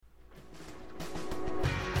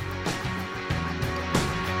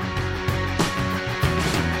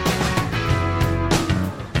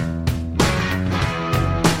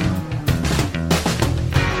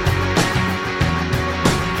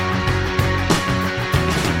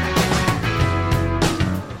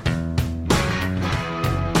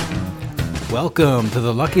Welcome to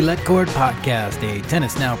the Lucky Let Cord Podcast, a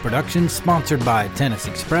Tennis Now production sponsored by Tennis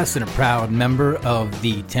Express and a proud member of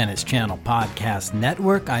the Tennis Channel Podcast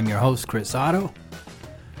Network. I'm your host, Chris Otto.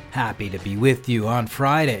 Happy to be with you on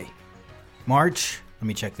Friday, let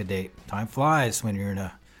me check the date. Time flies when you're in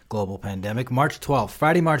a global pandemic. March 12th,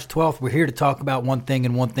 Friday, March 12th, we're here to talk about one thing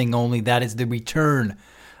and one thing only. That is the return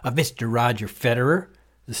of Mr. Roger Federer.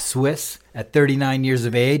 The Swiss, at 39 years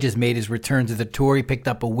of age, has made his return to the tour. He picked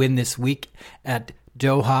up a win this week at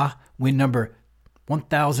Doha, win number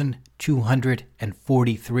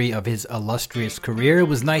 1,243 of his illustrious career. It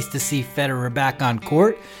was nice to see Federer back on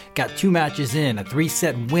court. Got 2 matches in, a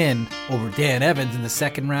 3-set win over Dan Evans in the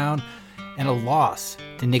second round, and a loss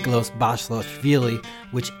to Nicolas Basilashvili,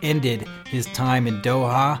 which ended his time in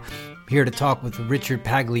Doha. Here to talk with Richard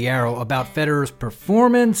Pagliaro about Federer's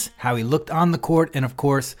performance, how he looked on the court, and of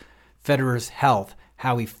course, Federer's health,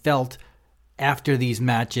 how he felt after these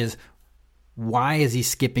matches. Why is he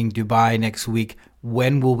skipping Dubai next week?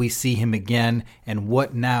 When will we see him again? And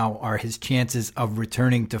what now are his chances of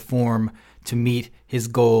returning to form to meet his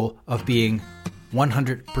goal of being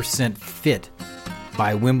 100% fit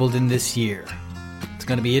by Wimbledon this year? It's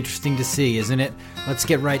going to be interesting to see, isn't it? Let's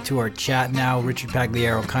get right to our chat now. Richard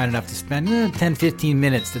Pagliaro, kind enough to spend 10-15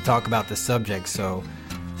 minutes to talk about the subject. So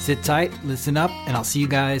sit tight, listen up, and I'll see you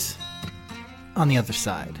guys on the other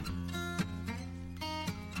side.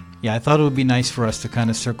 Yeah, I thought it would be nice for us to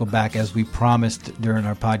kind of circle back as we promised during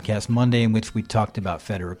our podcast Monday, in which we talked about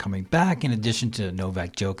Federer coming back, in addition to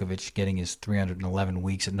Novak Djokovic getting his 311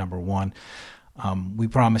 weeks at number one. We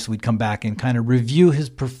promised we'd come back and kind of review his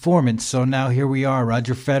performance. So now here we are.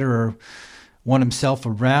 Roger Federer won himself a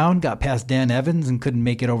round, got past Dan Evans and couldn't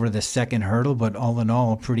make it over the second hurdle. But all in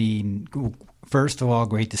all, first of all,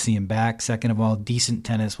 great to see him back. Second of all, decent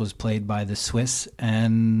tennis was played by the Swiss.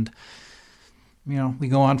 And, we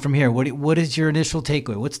go on from here. What is your initial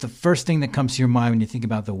takeaway? What's the first thing that comes to your mind when you think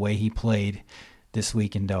about the way he played this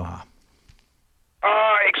week in Doha?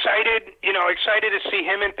 Excited to see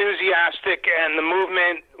him enthusiastic, and the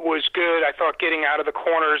movement was good. I thought getting out of the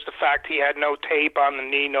corners, the fact he had no tape on the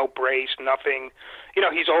knee, no brace, nothing.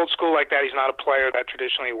 He's old school like that. He's not a player that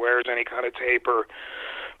traditionally wears any kind of tape or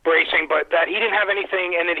bracing, but that he didn't have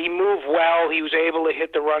anything, and that he moved well. He was able to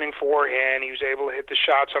hit the running forehand. He was able to hit the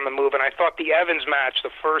shots on the move, and I thought the Evans match,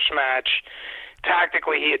 the first match,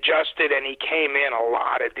 tactically, he adjusted and he came in a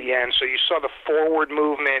lot at the end. So you saw the forward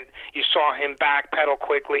movement. You saw him backpedal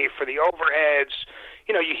quickly for the overheads.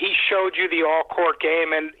 He showed you the all-court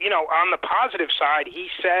game. And, on the positive side, he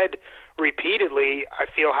said repeatedly, I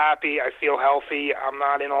feel happy, I feel healthy, I'm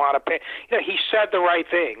not in a lot of pain. He said the right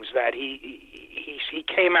things, that he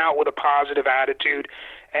came out with a positive attitude,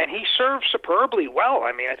 and he served superbly well.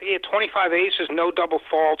 I think he had 25 aces, no double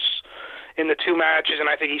faults in the 2 matches, and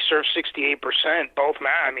I think he served 68% both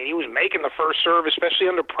matches. He was making the first serve, especially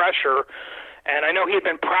under pressure, and I know he had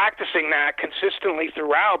been practicing that consistently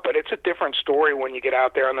throughout, but it's a different story when you get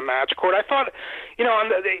out there on the match court. I thought,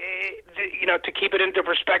 to keep it into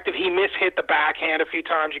perspective, he mishit the backhand a few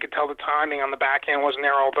times. You could tell the timing on the backhand wasn't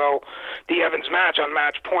there, although the Evans match on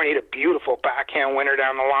match point, he had a beautiful backhand winner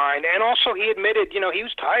down the line. And also he admitted, he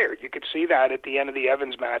was tired. You could see that at the end of the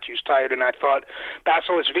Evans match. He was tired, and I thought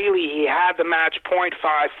Basilashvili, he had the match point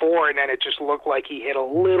 5-4, and then it just looked like he hit a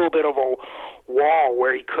little bit of a wall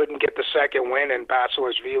where he couldn't get the second win, and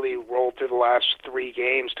Basilashvili rolled through the last 3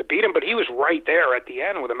 games to beat him, but he was right there at the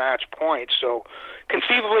end with a match point. So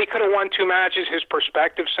conceivably could have won 2 matches. His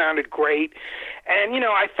perspective sounded great. And,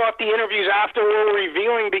 I thought the interviews after were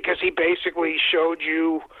revealing, because he basically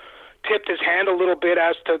tipped his hand a little bit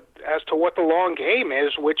as to what the long game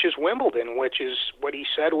is, which is Wimbledon, which is what he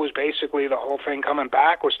said was basically the whole thing coming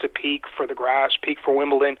back was to peak for the grass, peak for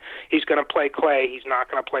Wimbledon. He's going to play clay. He's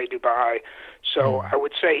not going to play Dubai. So I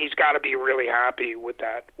would say he's got to be really happy with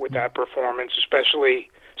that performance,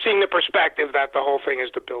 especially seeing the perspective that the whole thing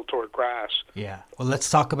is to build toward grass. Yeah. Well, let's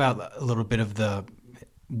talk about a little bit of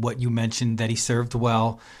what you mentioned, that he served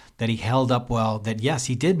well, that he held up well, that yes,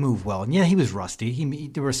 he did move well. And yeah, he was rusty.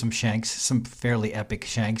 There were some shanks, some fairly epic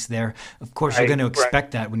shanks there. Of course, you're going to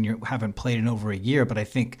expect that when you haven't played in over a year. But I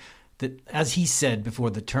think that, as he said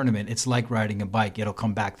before the tournament, it's like riding a bike. It'll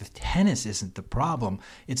come back. The tennis isn't the problem.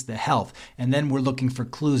 It's the health. And then we're looking for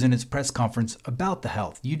clues in his press conference about the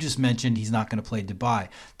health. You just mentioned he's not going to play Dubai.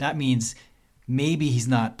 That means maybe he's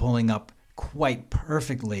not pulling up quite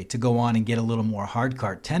perfectly to go on and get a little more hard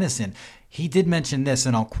court tennis in. He did mention this,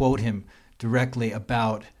 and I'll quote him directly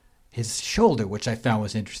about his shoulder, which I found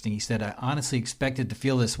was interesting. He said, I honestly expected to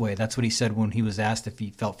feel this way. That's what he said when he was asked if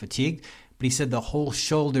he felt fatigued. But he said the whole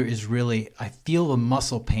shoulder is really, I feel a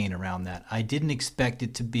muscle pain around that. I didn't expect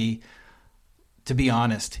it to be to be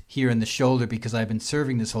honest, here in the shoulder because I've been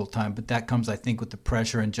serving this whole time. But that comes, I think, with the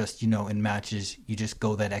pressure and just, in matches, you just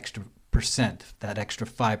go that extra percent, that extra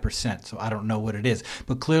 5%. So I don't know what it is.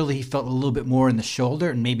 But clearly he felt a little bit more in the shoulder,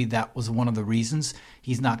 and maybe that was one of the reasons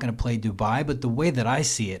he's not going to play Dubai. But the way that I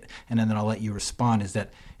see it, and then I'll let you respond, is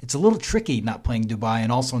that it's a little tricky not playing Dubai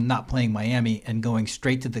and also not playing Miami and going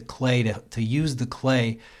straight to the clay to use the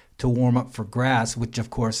clay to warm up for grass, which, of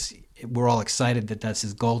course, we're all excited that that's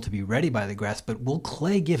his goal, to be ready by the grass. But will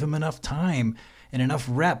clay give him enough time and enough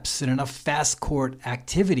reps and enough fast court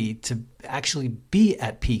activity to actually be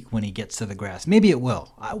at peak when he gets to the grass? Maybe it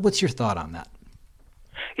will. What's your thought on that?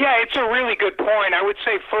 Yeah, it's a really good point. I would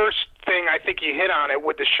say first thing, I think you hit on it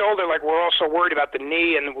with the shoulder. Like, we're also worried about the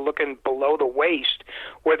knee and looking below the waist,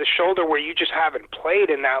 where the shoulder, where you just haven't played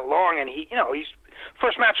in that long. And he's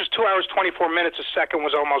first match was 2 hours 24 minutes. The second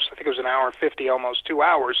was almost, I think it was an hour and 50, almost 2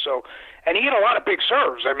 hours. So, and he hit a lot of big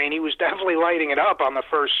serves. I mean, he was definitely lighting it up on the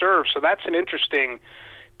first serve. So that's an interesting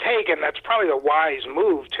take, and that's probably the wise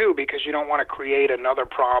move too, because you don't want to create another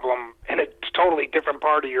problem in a totally different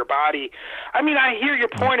part of your body. I mean, I hear your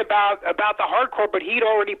point about the hardcore, but he'd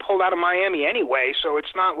already pulled out of Miami anyway, so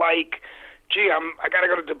it's not like, gee, I got to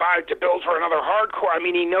go to Dubai to build for another hardcore. I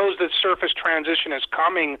mean, he knows the surface transition is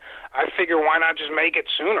coming. I figure, why not just make it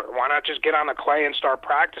sooner? Why not just get on the clay and start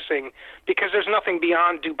practicing? Because there's nothing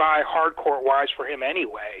beyond Dubai hardcore-wise for him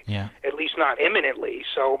anyway, at least not imminently.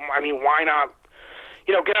 So, I mean, why not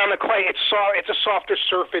get on the clay? It's a softer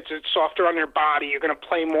surface. It's softer on your body. You're going to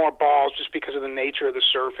play more balls just because of the nature of the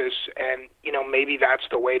surface, and maybe that's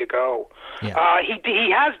the way to go. Yeah.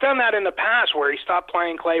 He has done that in the past, where he stopped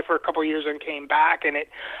playing clay for a couple of years and came back. And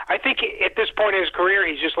I think at this point in his career,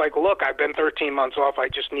 he's just like, look, I've been 13 months off. I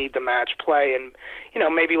just need the match play, and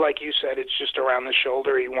maybe like you said, it's just around the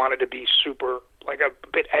shoulder. He wanted to be super, like, a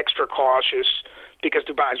bit extra cautious, because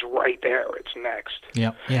Dubai's right there. It's next.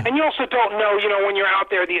 Yeah. And you also don't know, when you're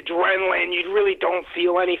out there, the adrenaline, you really don't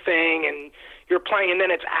feel anything, and you're playing, and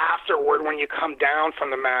then it's afterward when you come down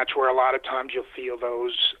from the match where a lot of times you'll feel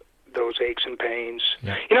those aches and pains.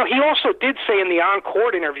 Yeah. He also did say in the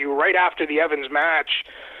on-court interview right after the Evans match,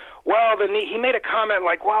 well, the knee, he made a comment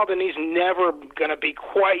like, well, the knee's never going to be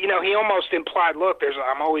quite, he almost implied, look,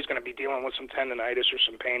 I'm always going to be dealing with some tendonitis or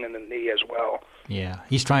some pain in the knee as well. Yeah,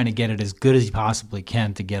 he's trying to get it as good as he possibly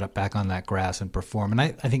can to get up back on that grass and perform. And I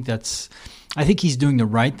think he's doing the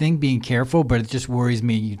right thing, being careful, but it just worries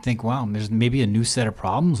me. You think, wow, there's maybe a new set of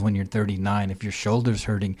problems when you're 39 if your shoulder's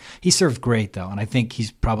hurting. He served great, though, and I think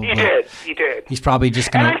he's probably... He did. He's probably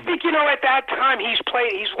just going to... And I think, at that time, he's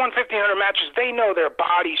won 1,500 matches. They know their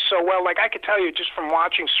bodies so well. Like, I could tell you just from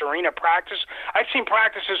watching Serena practice, I've seen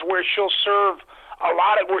practices where she'll serve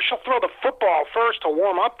where she'll throw the football first to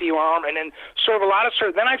warm up the arm and then serve a lot of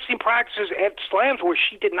serve. Then I've seen practices at slams where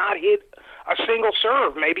she did not hit a single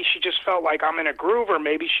serve. Maybe she just felt like I'm in a groove, or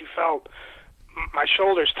maybe she felt my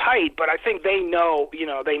shoulder's tight, but I think they know,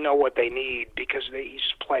 they know what they need because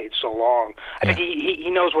he's played so long. I think he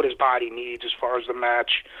knows what his body needs as far as the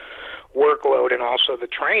match workload and also the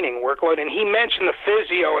training workload. And he mentioned the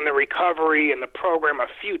physio and the recovery and the program a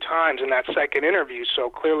few times in that second interview, so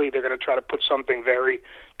clearly they're going to try to put something very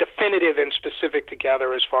definitive and specific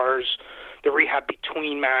together as far as the rehab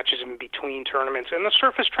between matches and between tournaments. And the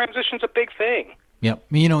surface transition's a big thing. Yep.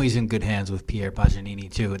 He's in good hands with Pierre Paganini,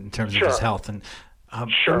 too, in terms of his health. And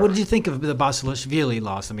what did you think of the Basilashvili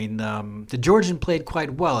loss? I mean, the Georgian played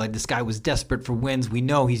quite well. This guy was desperate for wins. We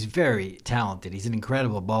know he's very talented. He's an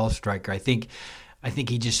incredible ball striker. I think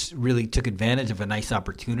he just really took advantage of a nice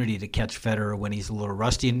opportunity to catch Federer when he's a little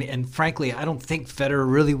rusty. And frankly, I don't think Federer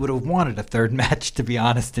really would have wanted a third match, to be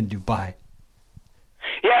honest, in Dubai.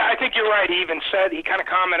 Yeah, I think you're right. He even said, he kind of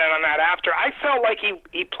commented on that after. I felt like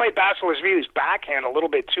he played Basilashvili's backhand a little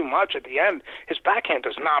bit too much at the end. His backhand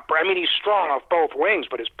does not break. I mean, he's strong off both wings,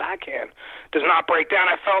 but his backhand does not break down.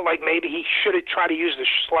 I felt like maybe he should have tried to use the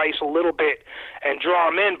slice a little bit and draw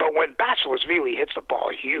him in, but when Basilashvili hits the ball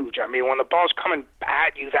huge, I mean, when the ball's coming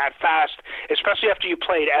at you that fast, especially after you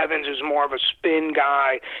played Evans, who's more of a spin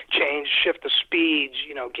guy, shift the speeds,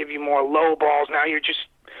 give you more low balls. Now you're just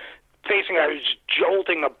facing a who's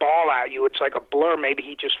jolting the ball at you. It's like a blur. Maybe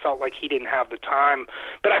he just felt like he didn't have the time.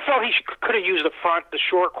 But I felt he could have used the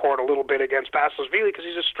short court a little bit against Basilashvili because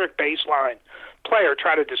he's a strict baseline player.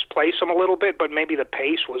 Try to displace him a little bit, but maybe the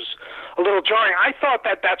pace was a little jarring. I thought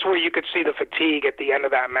that's where you could see the fatigue at the end of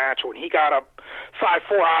that match when he got up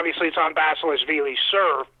 5-4. Obviously, it's on Basilashvili's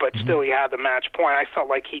serve, but still he had the match point. I felt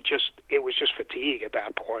like it was just fatigue at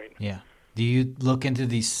that point. Yeah. Do you look into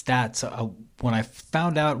these stats? When I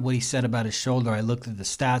found out what he said about his shoulder, I looked at the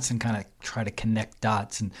stats and kind of tried to connect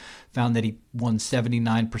dots and found that he won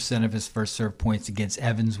 79% of his first serve points against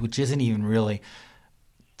Evans, which isn't even really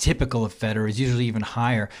typical of Federer. Is usually even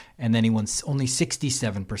higher. And then he won only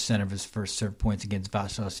 67% of his first serve points against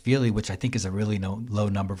Vasilashvili, which I think is a really low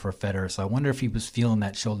number for Federer. So I wonder if he was feeling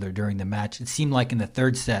that shoulder during the match. It seemed like in the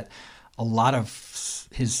third set, a lot of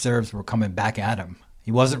his serves were coming back at him.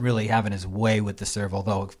 He wasn't really having his way with the serve,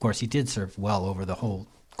 although, of course, he did serve well over the whole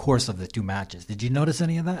course of the two matches. Did you notice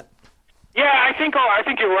any of that? Yeah, I think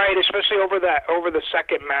you're right, especially over the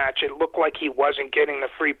second match. It looked like he wasn't getting the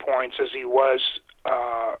free points as he was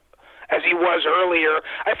earlier.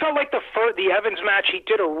 I felt like the Evans match, he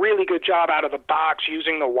did a really good job out of the box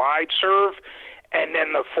using the wide serve, and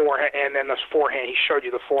then the forehand. He showed you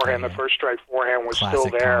the forehand. The first strike forehand was Classic still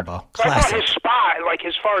there. Combo. So I thought his spot, like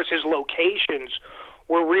as far as his locations,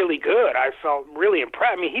 were really good. I felt really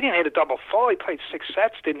impressed. I mean, he didn't hit a double fault. He played 6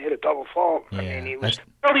 sets, didn't hit a double fault. Yeah, I mean, he was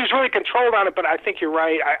really controlled on it. But I think you're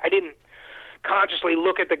right. I didn't consciously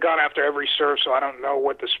look at the gun after every serve, so I don't know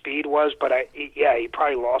what the speed was. But he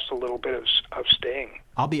probably lost a little bit of sting.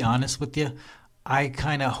 I'll be honest with you. I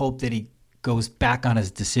kind of hope that he goes back on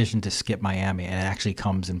his decision to skip Miami and actually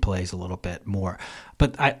comes and plays a little bit more.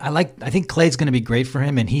 But I think Clay's going to be great for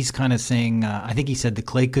him, and he's kind of saying, I think he said the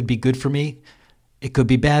Clay could be good for me. It could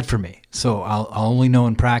be bad for me. So I'll only know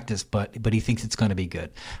in practice, but he thinks it's going to be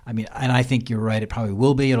good. I mean, and I think you're right. It probably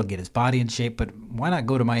will be. It'll get his body in shape, but why not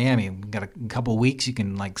go to Miami? We've got a couple of weeks. You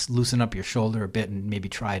can loosen up your shoulder a bit and maybe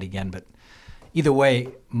try it again. But either way,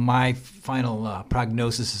 my final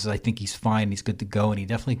prognosis is I think he's fine. He's good to go, and he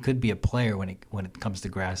definitely could be a player when it comes to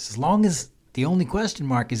grass. As long as the only question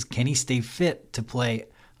mark is, can he stay fit to play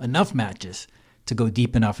enough matches to go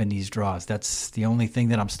deep enough in these draws? That's the only thing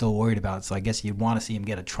that I'm still worried about. So I guess you'd want to see him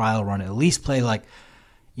get a trial run, at least play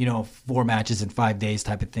 4 matches in 5 days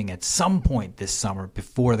type of thing at some point this summer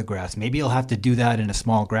before the grass. Maybe he'll have to do that in a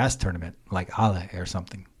small grass tournament like Ale or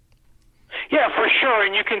something. Yeah, for sure,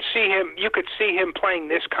 and you could see him playing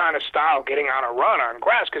this kind of style, getting on a run on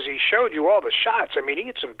grass, because he showed you all the shots. I mean, he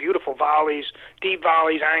hit some beautiful volleys, deep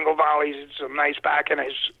volleys, angle volleys, some nice backhand.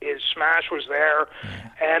 His smash was there,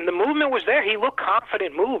 and the movement was there. He looked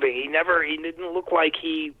confident moving. He didn't look like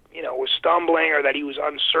he was stumbling or that he was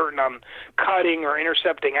uncertain on cutting or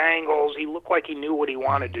intercepting angles. He looked like he knew what he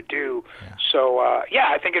wanted to do. Yeah. So,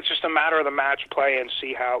 I think it's just a matter of the match play and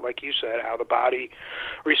see how, like you said, how the body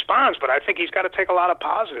responds. But I think he's got to take a lot of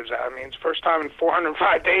positives out. I mean, it's the first time in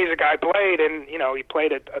 405 days a guy played, and, he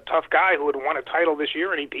played a tough guy who had won a title this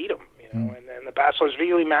year, and he beat him. And then the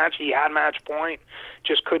Vasilashvili match, he had match point,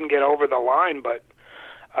 just couldn't get over the line. But,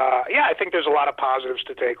 I think there's a lot of positives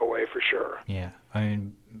to take away for sure. Yeah, I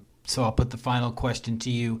mean, so I'll put the final question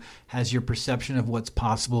to you. Has your perception of what's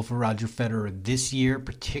possible for Roger Federer this year,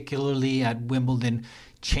 particularly at Wimbledon,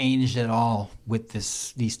 changed at all with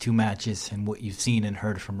these two matches and what you've seen and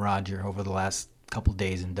heard from Roger over the last couple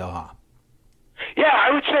days in Doha? Yeah,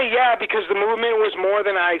 I would say because the movement was more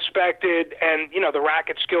than I expected, and, the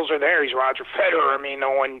racket skills are there. He's Roger Federer. I mean,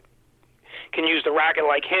 no one can use the racket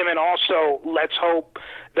like him, and also let's hope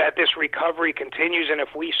that this recovery continues. And if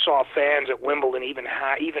we saw fans at Wimbledon even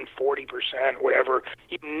 40%, whatever,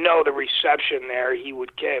 the reception there he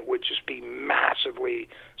would get would just be massively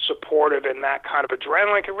supportive, and that kind of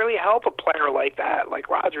adrenaline can really help a player like that, like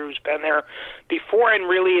Roger, who's been there before and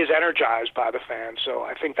really is energized by the fans. So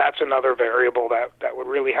I think that's another variable that would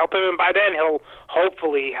really help him, and by then he'll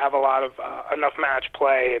hopefully have a lot of enough match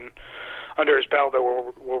play and under his belt that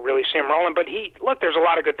we'll really see him rolling. But there's a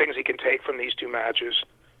lot of good things he can take from these two matches.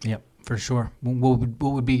 Yep, for sure. What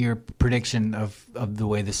would be your prediction of the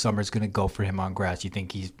way this summer is going to go for him on grass? You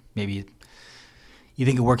think you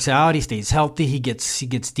think it works out? He stays healthy. He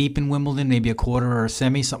gets deep in Wimbledon, maybe a quarter or a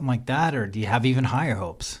semi, something like that, or do you have even higher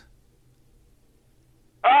hopes?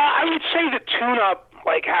 I would say the tune-up,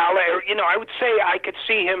 like Halle, I would say I could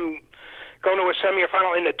see him going to a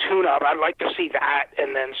semifinal in the tune-up. I'd like to see that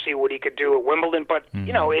and then see what he could do at Wimbledon. But,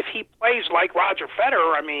 if he plays like Roger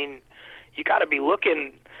Federer, I mean, you got to be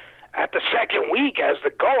looking at the second week as the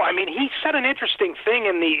goal. I mean, he said an interesting thing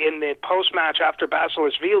in the post-match after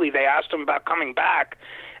Vasilashvili. They asked him about coming back,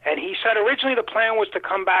 and he said originally the plan was to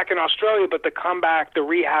come back in Australia, but the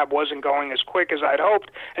rehab wasn't going as quick as I'd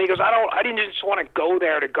hoped. And he goes, I didn't just want to go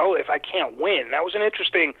there to go if I can't win. That was an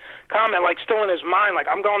interesting comment, still in his mind,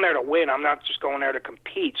 I'm going there to win. I'm not just going there to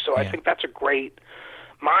compete. So I think that's a great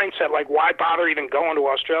mindset, like, why bother even going to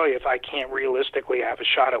Australia if I can't realistically have a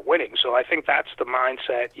shot at winning? So I think that's the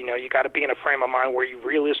mindset. You know, you got to be in a frame of mind where you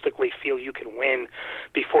realistically feel you can win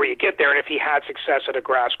before you get there. And if he had success at a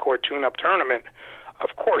grass court tune-up tournament,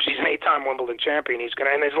 of course, he's an 8-time Wimbledon champion. He's going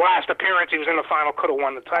to, in his last appearance, he was in the final, could have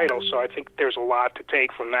won the title. So I think there's a lot to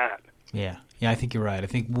take from that. Yeah, I think you're right. I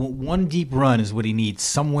think one deep run is what he needs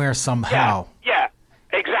somewhere, somehow. Yeah.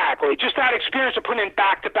 Exactly. Just that experience of putting in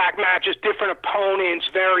back-to-back matches, different opponents,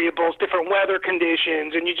 variables, different weather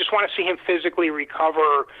conditions, and you just want to see him physically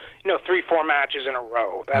recover, 3-4 matches in a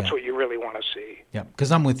row. That's what you really want to see. Yeah,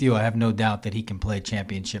 because I'm with you. I have no doubt that he can play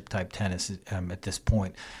championship-type tennis at this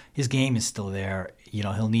point. His game is still there.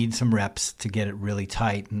 He'll need some reps to get it really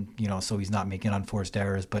tight, and so he's not making unforced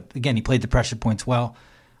errors. But, again, he played the pressure points well.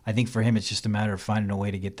 I think for him it's just a matter of finding a way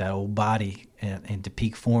to get that old body into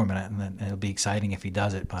peak form, and it'll be exciting if he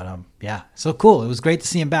does it. But, so cool. It was great to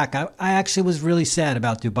see him back. I actually was really sad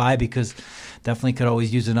about Dubai because definitely could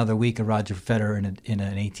always use another week of Roger Federer in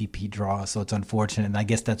an ATP draw, so it's unfortunate. And I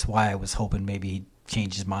guess that's why I was hoping maybe he'd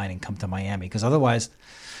change his mind and come to Miami, because otherwise,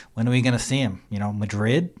 when are we going to see him?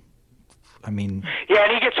 Madrid? Yeah,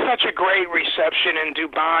 and he gets such a great reception in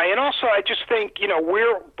Dubai. And also, I just think,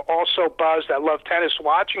 we're also buzzed that love tennis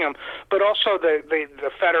watching him, but also the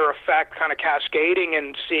Federer effect kind of cascading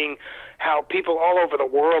and seeing how people all over the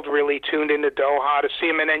world really tuned into Doha to see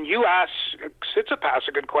him. And then you asked Tsitsipas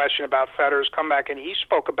a good question about Federer's comeback, and he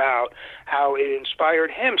spoke about how it inspired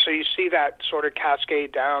him. So you see that sort of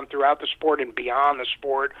cascade down throughout the sport and beyond the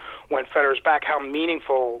sport when Federer's back, how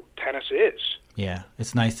meaningful tennis is. Yeah,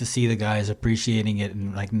 it's nice to see the guys appreciating it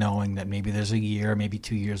and knowing that maybe there's a year, maybe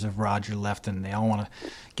 2 years of Roger left, and they all want to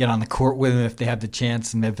get on the court with him if they have the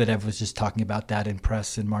chance. And Medvedev was just talking about that in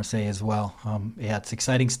press in Marseille as well. It's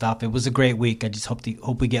exciting stuff. It was a great week. I just hope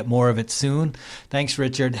we get more of it soon. Thanks,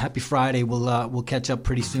 Richard. Happy Friday. We'll catch up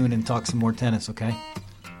pretty soon and talk some more tennis. Okay.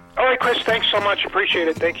 All right, Chris. Thanks so much. Appreciate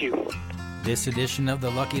it. Thank you. This edition of the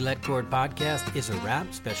Lucky Let Court podcast is a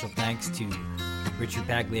wrap. Special thanks to Richard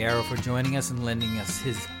Pagliaro for joining us and lending us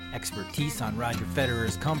his expertise on Roger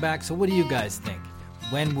Federer's comeback. So what do you guys think?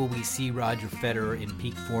 When will we see Roger Federer in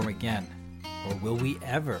peak form again? Or will we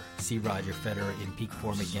ever see Roger Federer in peak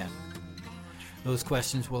form again? Those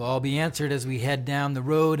questions will all be answered as we head down the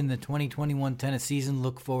road in the 2021 tennis season.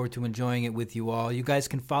 Look forward to enjoying it with you all. You guys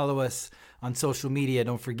can follow us on social media.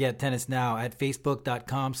 Don't forget Tennis Now at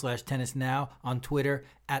facebook.com/Tennis Now, on Twitter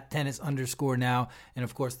at @tennis_now, and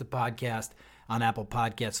of course the podcast on Apple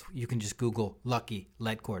Podcasts. You can just Google Lucky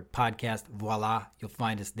Let Court Podcast. Voila, you'll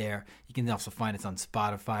find us there. You can also find us on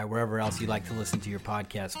Spotify, wherever else you like to listen to your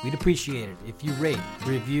podcast. We'd appreciate it if you rate,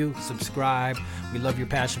 review, subscribe. We love your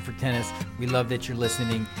passion for tennis. We love that you're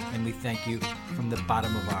listening, and we thank you from the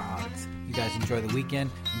bottom of our hearts. You guys enjoy the weekend,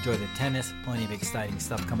 enjoy the tennis, plenty of exciting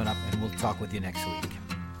stuff coming up, and we'll talk with you next week.